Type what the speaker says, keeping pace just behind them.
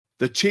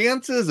The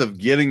chances of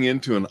getting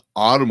into an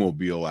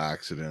automobile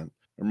accident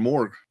are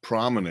more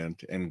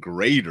prominent and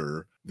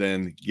greater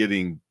than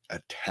getting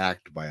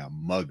attacked by a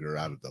mugger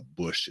out of the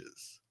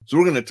bushes. So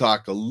we're going to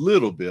talk a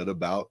little bit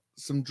about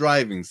some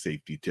driving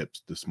safety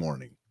tips this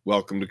morning.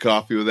 Welcome to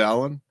Coffee with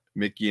Alain.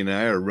 Mickey and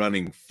I are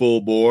running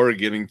full bore,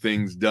 getting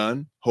things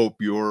done. Hope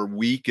your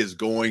week is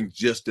going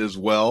just as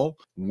well.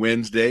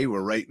 Wednesday,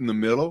 we're right in the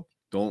middle.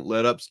 Don't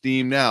let up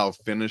steam now.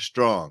 Finish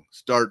strong.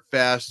 Start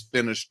fast,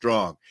 finish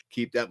strong.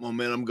 Keep that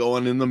momentum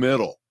going in the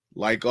middle.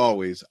 Like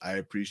always, I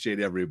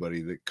appreciate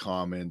everybody that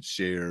comments,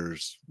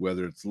 shares,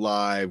 whether it's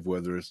live,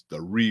 whether it's the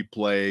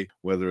replay,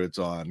 whether it's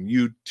on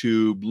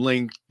YouTube,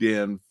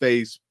 LinkedIn,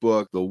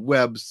 Facebook, the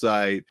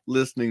website,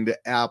 listening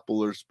to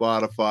Apple or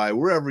Spotify,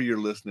 wherever you're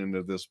listening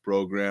to this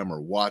program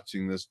or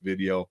watching this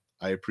video.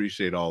 I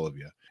appreciate all of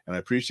you. And I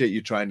appreciate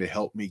you trying to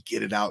help me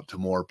get it out to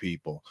more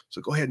people.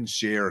 So go ahead and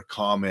share,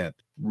 comment.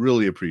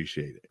 Really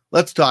appreciate it.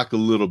 Let's talk a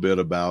little bit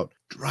about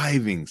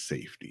driving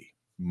safety.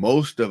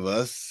 Most of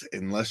us,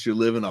 unless you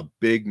live in a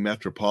big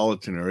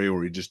metropolitan area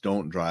where you just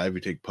don't drive,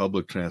 you take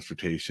public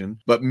transportation,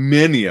 but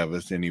many of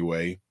us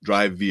anyway,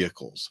 drive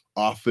vehicles,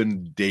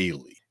 often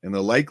daily. And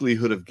the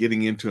likelihood of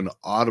getting into an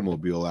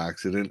automobile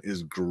accident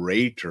is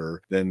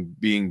greater than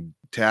being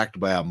attacked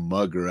by a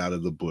mugger out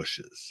of the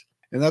bushes.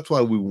 And that's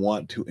why we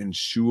want to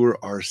ensure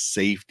our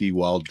safety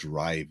while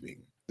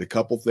driving. The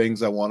couple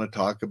things I want to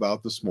talk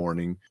about this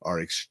morning are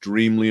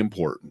extremely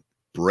important.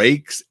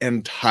 Brakes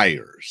and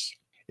tires.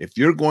 If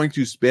you're going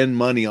to spend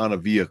money on a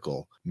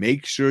vehicle,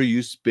 make sure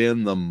you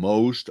spend the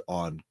most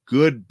on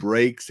good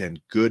brakes and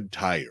good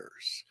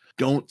tires.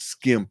 Don't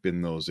skimp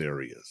in those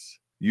areas.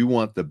 You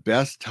want the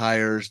best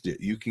tires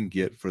that you can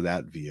get for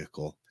that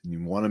vehicle, and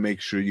you want to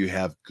make sure you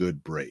have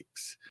good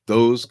brakes.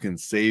 Those can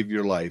save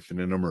your life in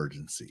an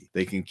emergency.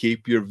 They can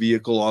keep your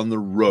vehicle on the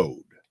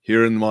road.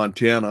 Here in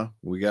Montana,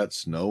 we got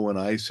snow and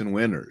ice in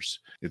winters.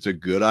 It's a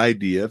good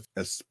idea,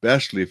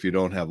 especially if you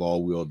don't have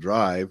all-wheel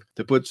drive,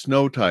 to put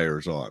snow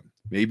tires on.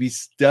 Maybe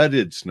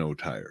studded snow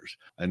tires.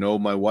 I know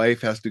my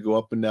wife has to go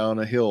up and down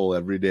a hill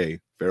every day,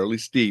 fairly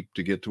steep,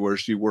 to get to where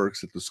she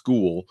works at the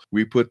school.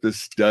 We put the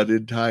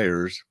studded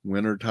tires,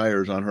 winter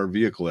tires, on her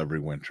vehicle every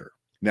winter.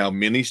 Now,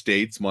 many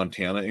states,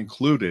 Montana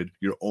included,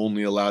 you're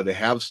only allowed to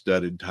have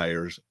studded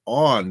tires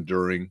on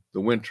during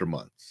the winter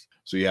months.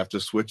 So you have to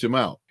switch them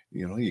out.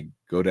 You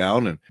go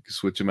down and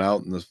switch them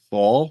out in the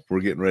fall.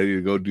 We're getting ready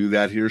to go do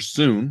that here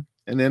soon.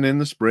 And then in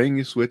the spring,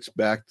 you switch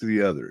back to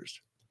the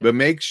others. But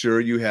make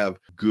sure you have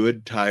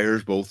good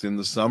tires both in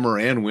the summer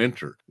and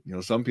winter.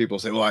 Some people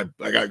say, well,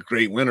 I got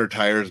great winter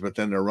tires, but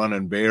then they're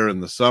running bare in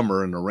the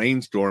summer and the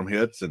rainstorm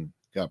hits and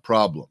got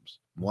problems.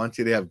 I want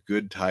you to have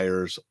good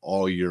tires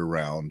all year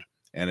round.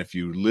 And if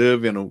you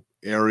live in an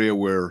area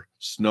where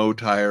snow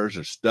tires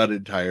or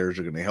studded tires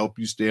are going to help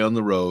you stay on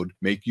the road,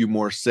 make you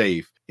more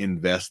safe,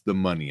 invest the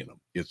money in them.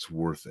 It's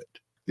worth it.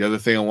 The other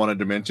thing I wanted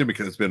to mention,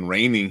 because it's been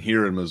raining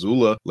here in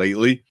Missoula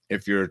lately,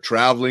 if you're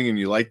traveling and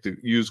you like to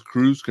use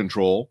cruise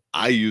control,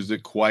 I use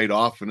it quite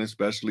often,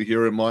 especially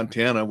here in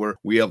Montana where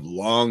we have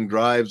long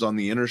drives on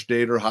the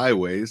interstate or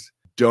highways.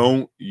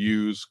 Don't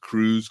use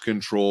cruise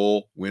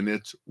control when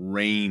it's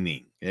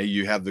raining.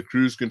 You have the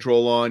cruise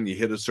control on, you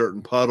hit a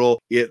certain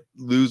puddle, it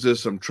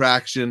loses some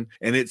traction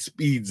and it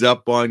speeds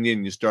up on you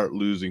and you start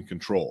losing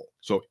control.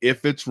 So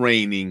if it's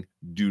raining,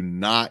 do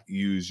not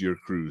use your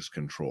cruise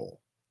control.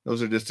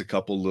 Those are just a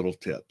couple little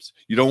tips.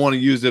 You don't want to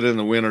use it in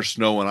the winter,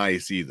 snow and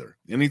ice either.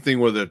 Anything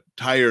where the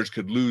tires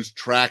could lose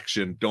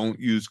traction, don't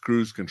use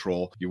cruise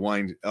control. You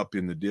wind up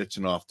in the ditch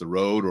and off the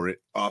road or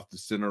off the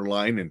center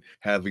line and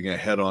having a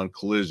head-on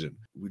collision.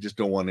 We just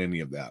don't want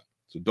any of that.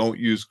 So don't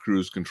use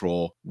cruise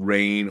control,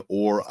 rain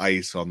or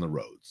ice on the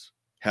roads.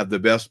 Have the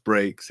best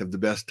brakes, have the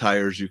best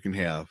tires you can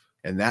have,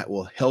 and that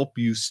will help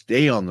you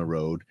stay on the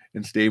road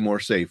and stay more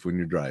safe when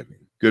you're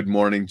driving. Good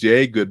morning,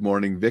 Jay. Good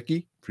morning,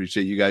 Vicky.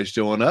 Appreciate you guys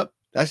showing up.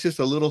 That's just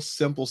a little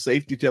simple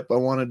safety tip I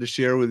wanted to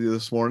share with you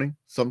this morning.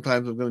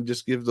 Sometimes I'm going to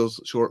just give those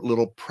short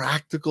little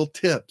practical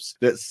tips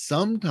that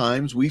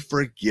sometimes we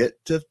forget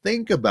to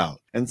think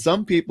about. And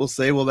some people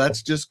say, well,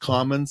 that's just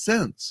common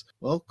sense.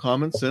 Well,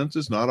 common sense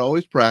is not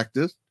always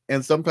practiced.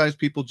 And sometimes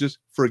people just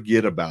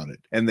forget about it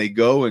and they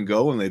go and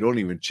they don't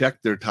even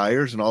check their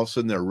tires. And all of a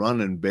sudden they're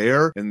running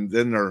bare and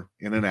then they're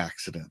in an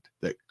accident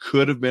that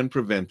could have been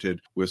prevented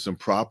with some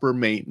proper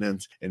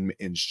maintenance and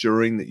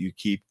ensuring that you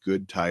keep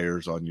good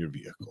tires on your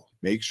vehicle.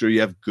 Make sure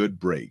you have good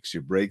brakes.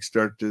 Your brakes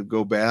start to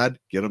go bad,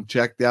 get them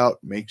checked out,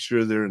 make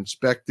sure they're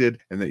inspected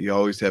and that you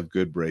always have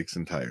good brakes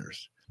and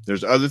tires.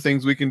 There's other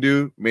things we can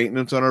do,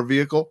 maintenance on our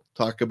vehicle.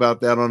 Talk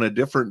about that on a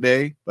different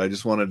day, but I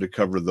just wanted to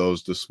cover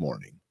those this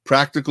morning.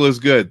 Practical is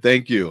good.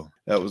 Thank you.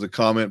 That was a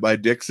comment by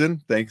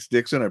Dixon. Thanks,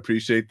 Dixon. I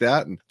appreciate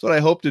that. And that's what I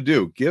hope to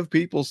do. Give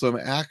people some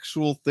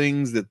actual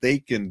things that they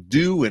can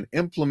do and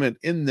implement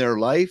in their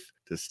life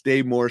to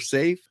stay more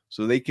safe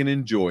so they can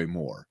enjoy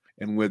more.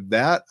 And with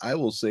that, I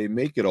will say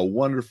make it a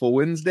wonderful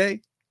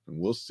Wednesday, and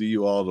we'll see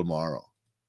you all tomorrow.